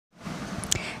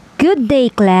Good day,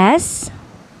 class!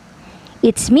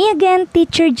 It's me again,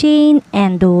 Teacher Jane,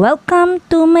 and welcome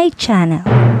to my channel.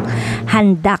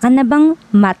 Handa ka na bang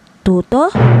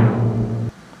matuto?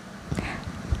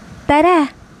 Tara,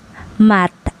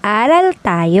 mat-aral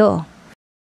tayo!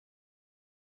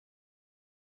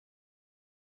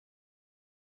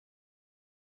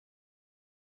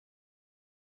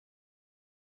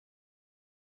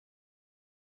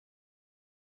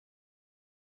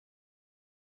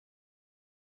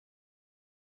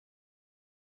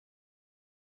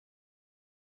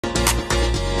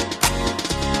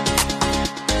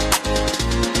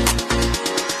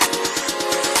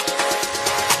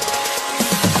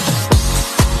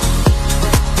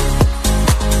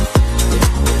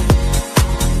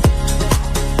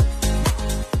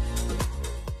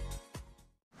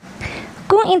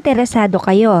 Kung interesado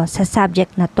kayo sa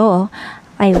subject na to,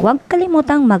 ay huwag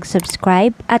kalimutang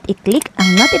mag-subscribe at i-click ang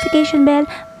notification bell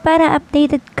para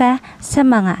updated ka sa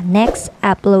mga next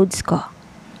uploads ko.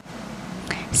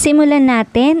 Simulan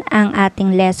natin ang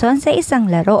ating lesson sa isang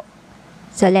laro.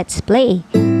 So let's play!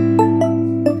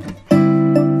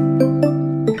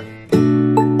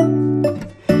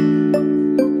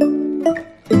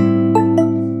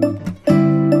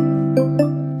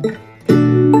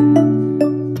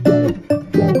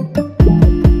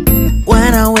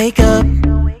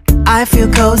 I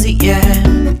feel cozy, yeah.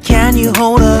 Can you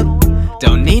hold up?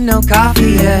 Don't need no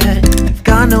coffee yet. I've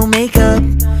got no makeup.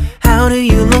 How do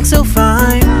you look so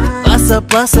fine? Bust up,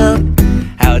 bust up.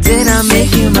 How did I make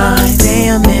you mine?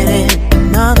 Stay a minute,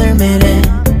 another minute.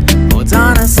 Hold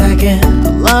on a second,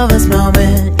 I love this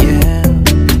moment, yeah.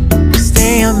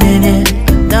 Stay a minute,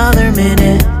 another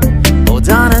minute. Hold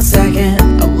on a second,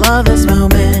 I love this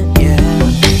moment, yeah.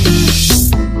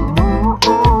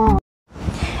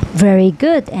 Very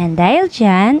good, and dahil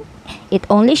dyan, it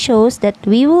only shows that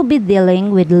we will be dealing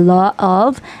with law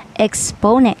of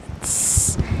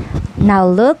exponents. Now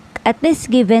look at this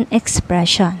given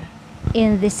expression.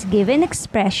 In this given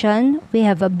expression, we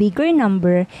have a bigger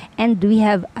number and we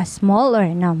have a smaller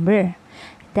number.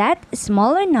 That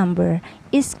smaller number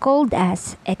is called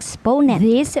as exponent.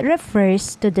 This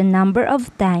refers to the number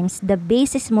of times the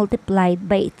base is multiplied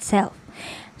by itself.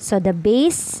 So the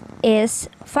base is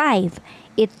 5.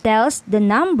 It tells the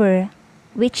number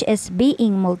which is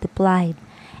being multiplied,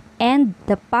 and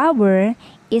the power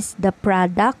is the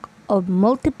product of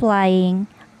multiplying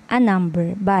a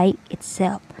number by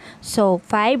itself. So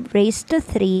 5 raised to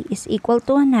 3 is equal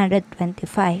to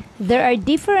 125. There are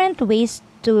different ways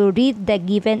to read the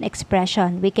given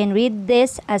expression. We can read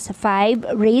this as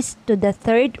 5 raised to the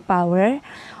third power,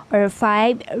 or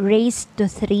 5 raised to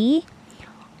 3,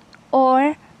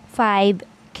 or 5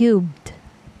 cubed.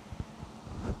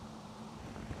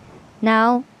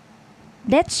 Now,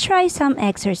 let's try some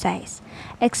exercise.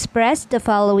 Express the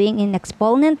following in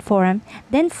exponent form,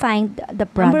 then find the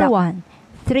product. Number 1,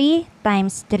 3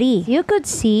 times 3. You could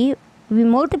see we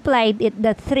multiplied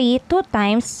the 3 2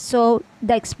 times, so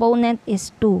the exponent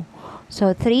is 2.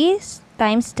 So 3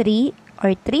 times 3,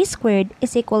 or 3 squared,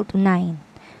 is equal to 9.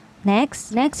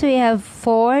 Next we have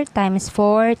 4 times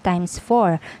 4 times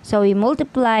 4. So we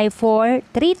multiply 4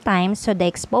 3 times, so the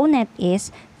exponent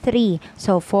is 3.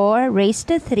 So 4 raised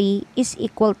to 3 is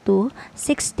equal to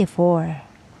 64.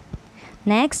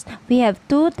 Next, we have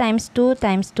 2 times 2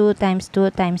 times 2 times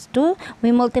 2 times 2. We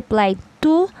multiply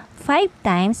 2 5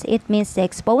 times. It means the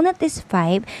exponent is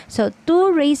 5. So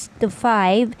 2 raised to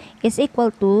 5 is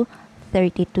equal to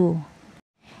 32.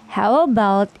 How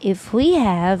about if we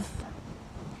have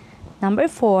number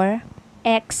 4,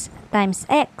 x times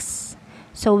x.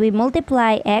 So we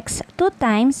multiply x 2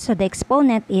 times, so the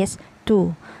exponent is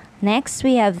 2. Next,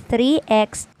 we have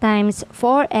 3x times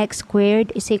 4x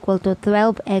squared is equal to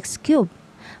 12x cubed.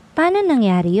 Paano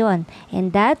nangyari yon?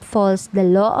 And that follows the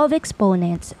law of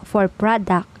exponents for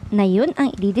product, na yun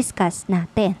ang i-discuss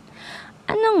natin.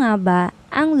 Ano nga ba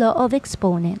ang law of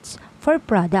exponents for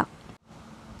product?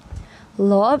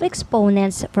 Law of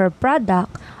exponents for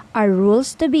product are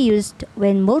rules to be used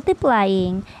when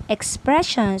multiplying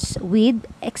expressions with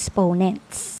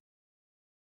exponents.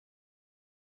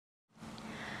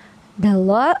 The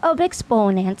law of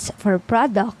exponents for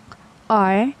product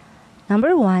are,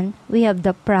 number 1, we have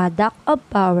the product of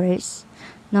powers.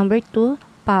 Number 2,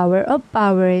 power of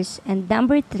powers. And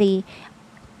number 3,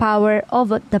 power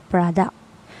of the product.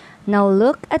 Now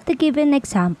look at the given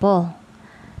example.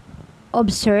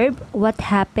 Observe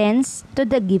what happens to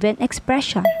the given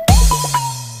expression.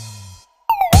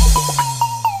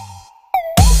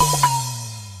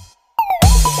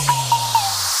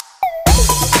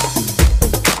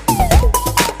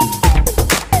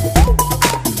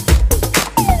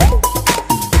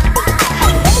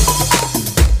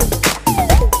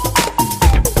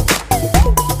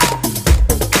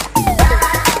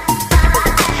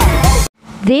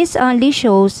 This only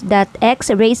shows that x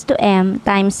raised to m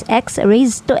times x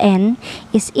raised to n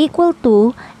is equal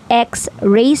to x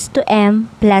raised to m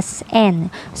plus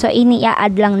n. So,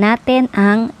 ini-add lang natin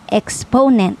ang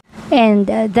exponent.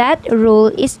 And that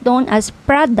rule is known as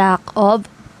product of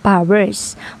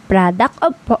powers. Product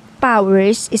of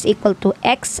powers is equal to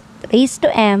x raised to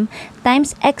m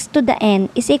times x to the n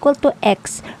is equal to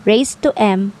x raised to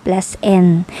m plus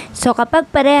n. So, kapag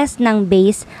parehas ng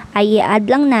base, ay i-add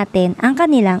lang natin ang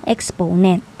kanilang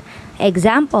exponent.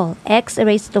 Example, x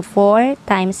raised to 4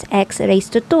 times x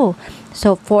raised to 2.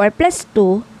 So, 4 plus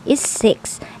 2 is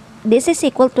 6. This is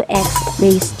equal to x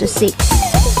raised to 6.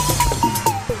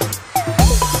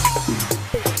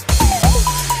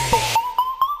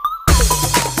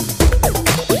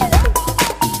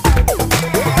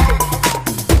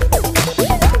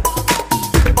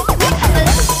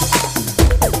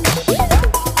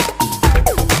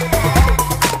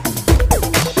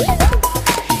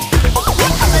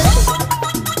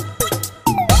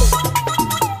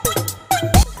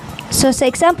 So, sa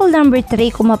example number 3,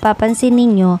 kung mapapansin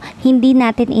ninyo, hindi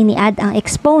natin ini-add ang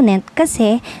exponent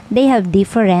kasi they have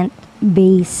different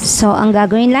base. So, ang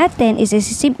gagawin natin is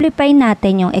simplify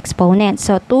natin yung exponent.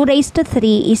 So, 2 raised to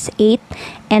 3 is 8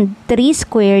 and 3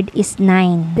 squared is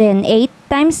 9. Then, 8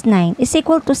 times 9 is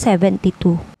equal to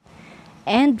 72.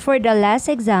 And for the last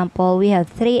example, we have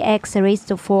 3x raised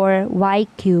to 4y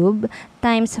cubed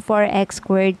times 4x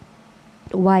squared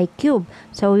y cube.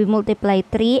 So we multiply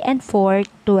 3 and 4,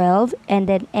 12, and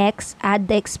then x, add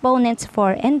the exponents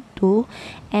 4 and 2,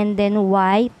 and then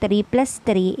y, 3 plus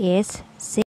 3 is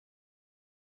 6.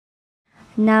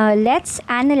 Now let's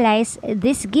analyze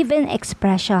this given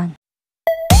expression.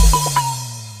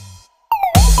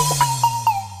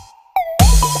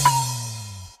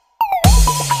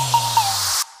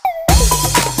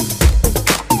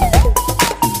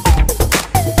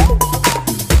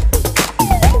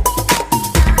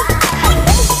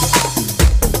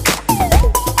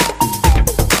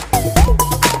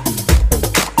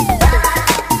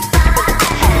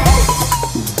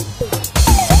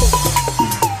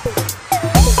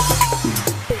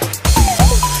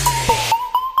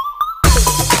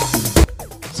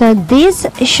 So this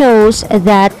shows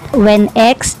that when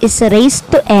x is raised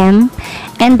to m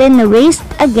and then raised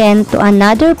again to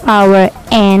another power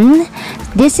n,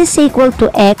 this is equal to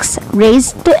x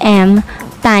raised to m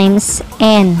times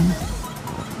n.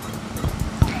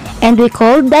 And we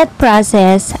call that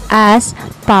process as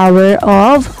power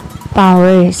of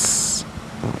powers.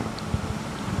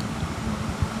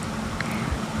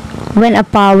 When a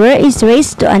power is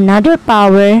raised to another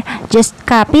power, just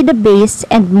copy the base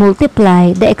and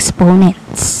multiply the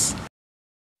exponents.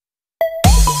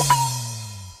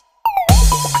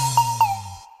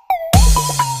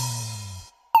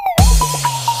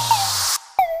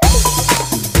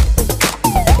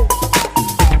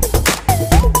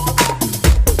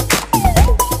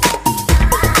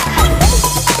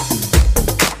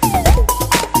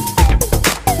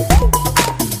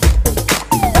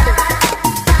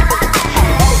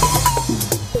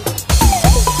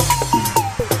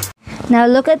 Now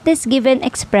look at this given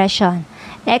expression.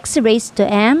 X raised to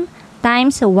m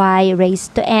times y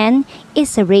raised to n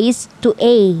is raised to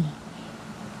a.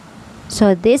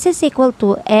 So this is equal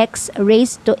to x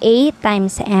raised to a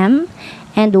times m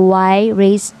and y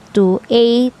raised to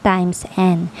a times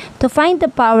n. To find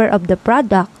the power of the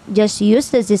product, just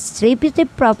use the distributive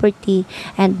property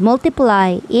and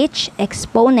multiply each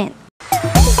exponent.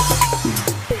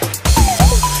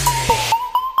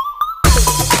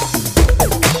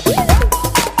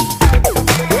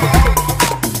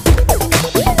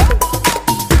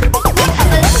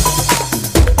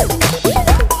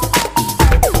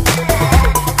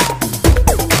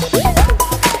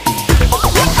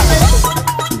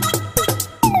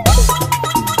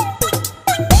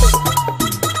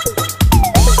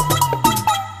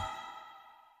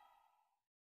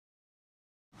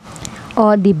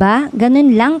 O, diba?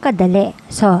 Ganun lang kadali.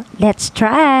 So, let's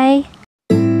try!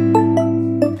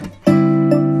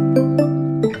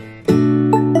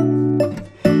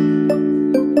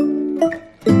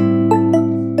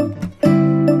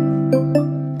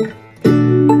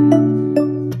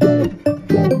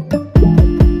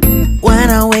 When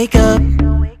I wake up,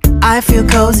 I feel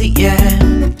cozy, yeah.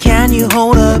 Can you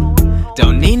hold up?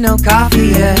 Don't need no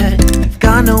coffee yet. I've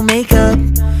got no makeup.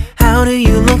 How do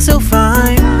you look so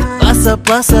fine?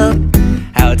 Plus up,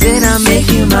 how did I make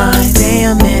you mine? Stay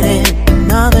a minute,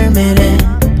 another minute.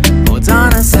 Hold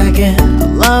on a second, I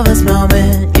love this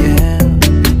moment, yeah.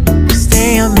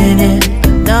 Stay a minute,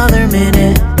 another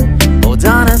minute. Hold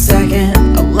on a second,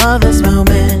 I love this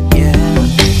moment, yeah.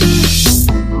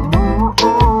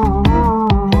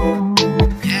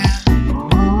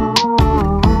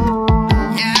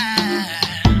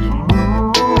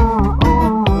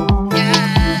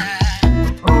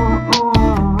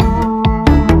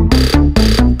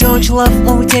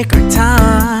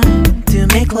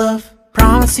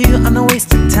 promise you I'm not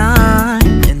wasting time.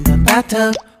 In the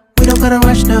bathtub, we don't gotta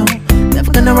rush, no.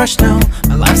 Never gonna rush, no.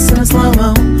 My life's in a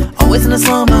slow-mo, always in a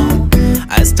slow-mo.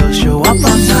 I still show up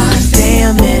on time. Stay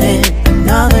a minute,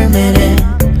 another minute.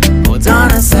 Hold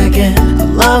on a second, I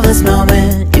love this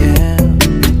moment, yeah.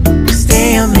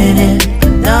 Stay a minute,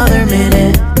 another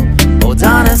minute. Hold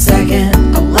on a second,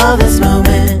 I love this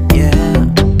moment, yeah.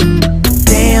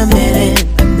 Stay a minute,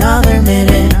 another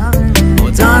minute.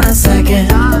 Hold on a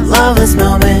second, I love this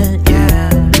moment, yeah.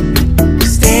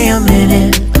 Stay a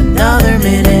minute, another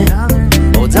minute.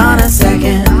 Hold on a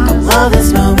second, I love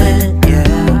this moment, yeah.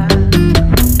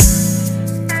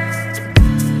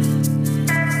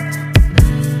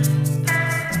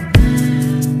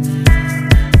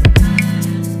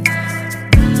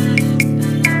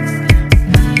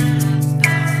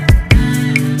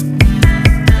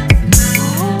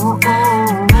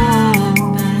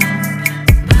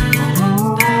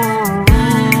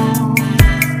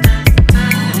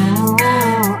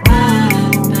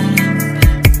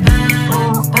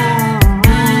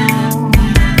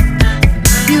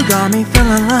 Got me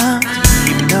feeling loved,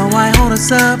 even though I hold us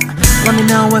up. Let me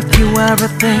know if you ever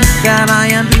think that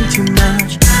I am being too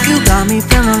much. You got me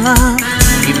feeling loved,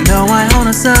 even though I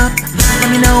hold us up. Let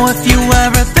me know if you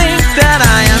ever